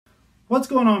What's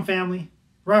going on, family?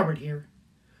 Robert here.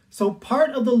 So part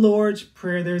of the Lord's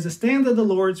Prayer, there's a stanza of the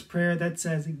Lord's Prayer that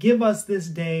says, "Give us this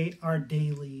day our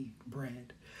daily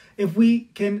bread." If we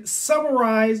can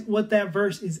summarize what that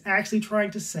verse is actually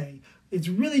trying to say, it's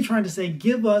really trying to say,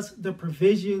 give us the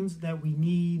provisions that we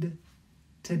need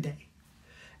today.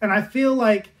 And I feel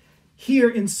like here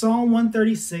in Psalm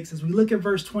 136, as we look at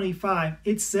verse 25,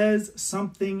 it says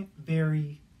something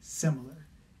very similar.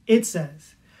 It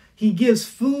says, He gives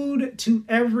food to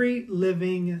every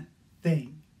living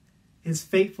thing. His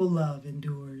faithful love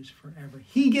endures forever.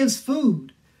 He gives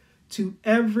food to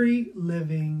every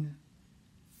living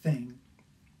thing.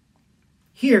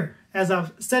 Here, as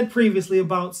I've said previously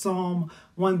about Psalm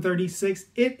 136,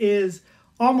 it is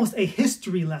almost a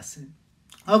history lesson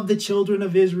of the children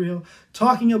of Israel,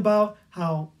 talking about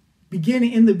how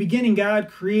in the beginning God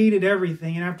created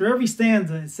everything. And after every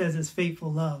stanza, it says His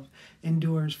faithful love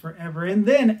endures forever. And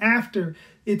then after,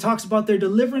 it talks about their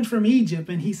deliverance from Egypt,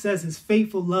 and He says His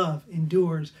faithful love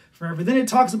endures forever. Then it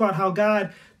talks about how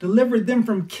God delivered them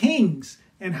from kings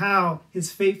and how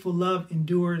His faithful love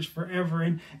endures forever.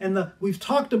 And we've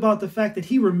talked about the fact that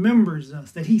He remembers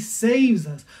us, that He saves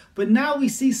us. But now we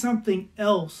see something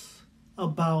else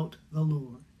about the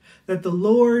Lord, that the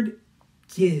Lord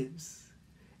gives.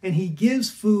 And He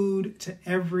gives food to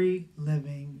every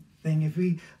living thing. If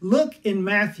we look in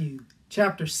Matthew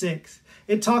chapter 6,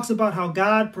 it talks about how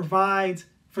God provides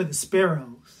for the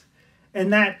sparrows.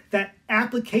 And that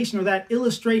application or that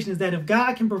illustration is that if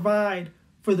God can provide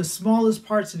for the smallest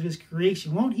parts of His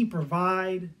creation, won't He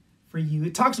provide for you?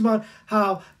 It talks about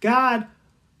how God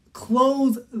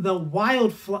clothes the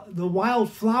wild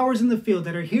flowers in the field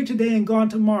that are here today and gone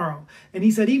tomorrow. And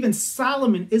He said even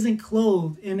Solomon isn't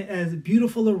clothed in as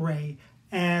beautiful array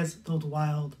as those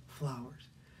wild flowers.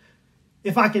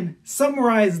 If I can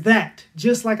summarize that,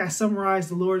 just like I summarized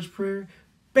the Lord's Prayer,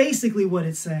 basically what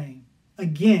it's saying,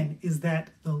 again, is that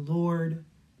the Lord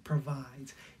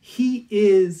provides. He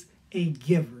is a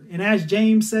giver. And as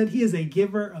James said, He is a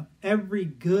giver of every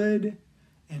good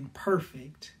and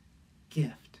perfect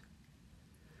gift.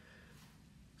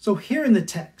 So here in the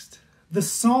text, the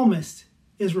psalmist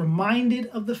is reminded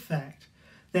of the fact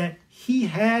that he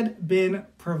had been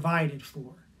provided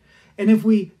for. And if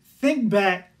we think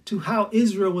back to how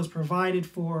Israel was provided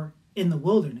for in the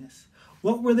wilderness,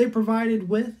 what were they provided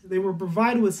with? They were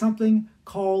provided with something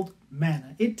called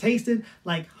manna. It tasted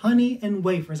like honey and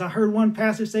wafers. I heard one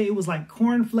pastor say it was like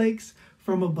cornflakes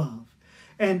from above.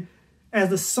 And as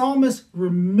the psalmist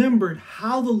remembered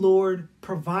how the Lord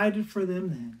provided for them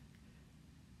then,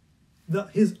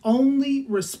 his only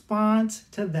response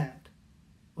to that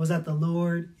was that the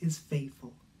Lord is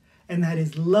faithful and that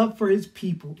His love for His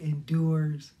people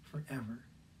endures forever.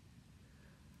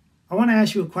 I want to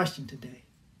ask you a question today.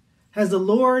 Has the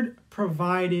Lord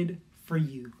provided for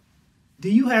you? Do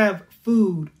you have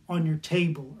food on your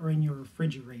table or in your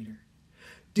refrigerator?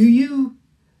 Do you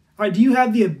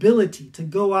have the ability to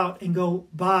go out and go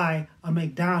buy a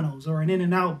McDonald's or an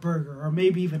In-N-Out burger or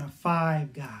maybe even a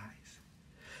Five Guys?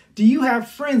 Do you have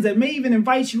friends that may even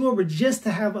invite you over just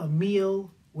to have a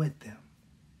meal with them?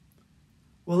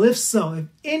 Well, if so, if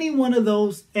any one of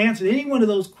those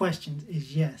questions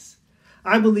is yes,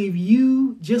 I believe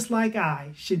you, just like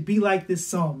I, should be like this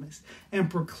psalmist and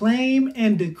proclaim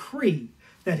and decree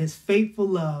that His faithful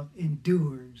love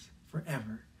endures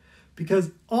forever.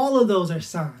 Because all of those are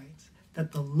signs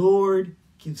that the Lord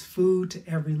gives food to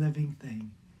every living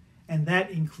thing. And that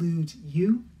includes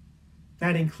you,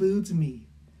 that includes me,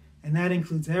 and that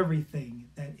includes everything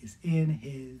that is in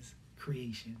His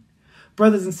creation.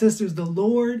 Brothers and sisters, the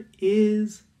Lord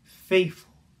is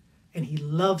faithful and He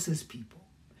loves His people.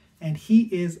 And He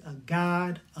is a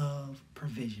God of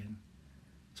provision.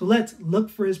 So let's look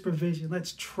for His provision.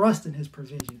 Let's trust in His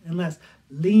provision. And let's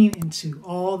lean into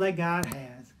all that God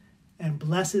has and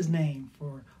bless His name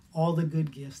for all the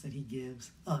good gifts that He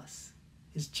gives us,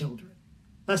 His children.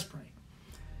 Let's pray.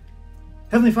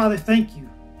 Heavenly Father, thank You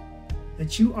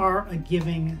that You are a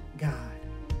giving God.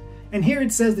 And here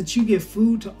it says that You give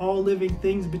food to all living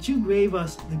things, but You gave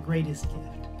us the greatest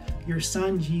gift, Your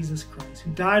Son, Jesus Christ,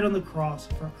 who died on the cross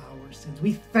for our sins.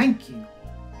 We thank You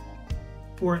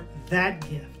for that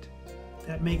gift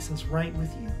that makes us right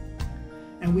with You.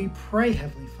 And we pray,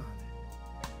 Heavenly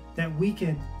Father, that we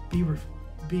can be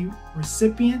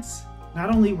recipients,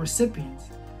 not only recipients,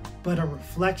 but a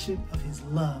reflection of His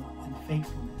love and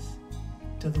faithfulness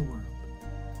to the world.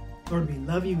 Lord, we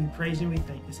love You, we praise You, and we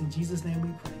thank You. In Jesus' name we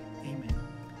pray. Amen.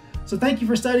 So thank you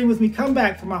for studying with me. Come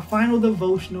back for my final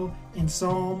devotional in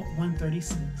Psalm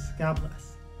 136. God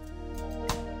bless.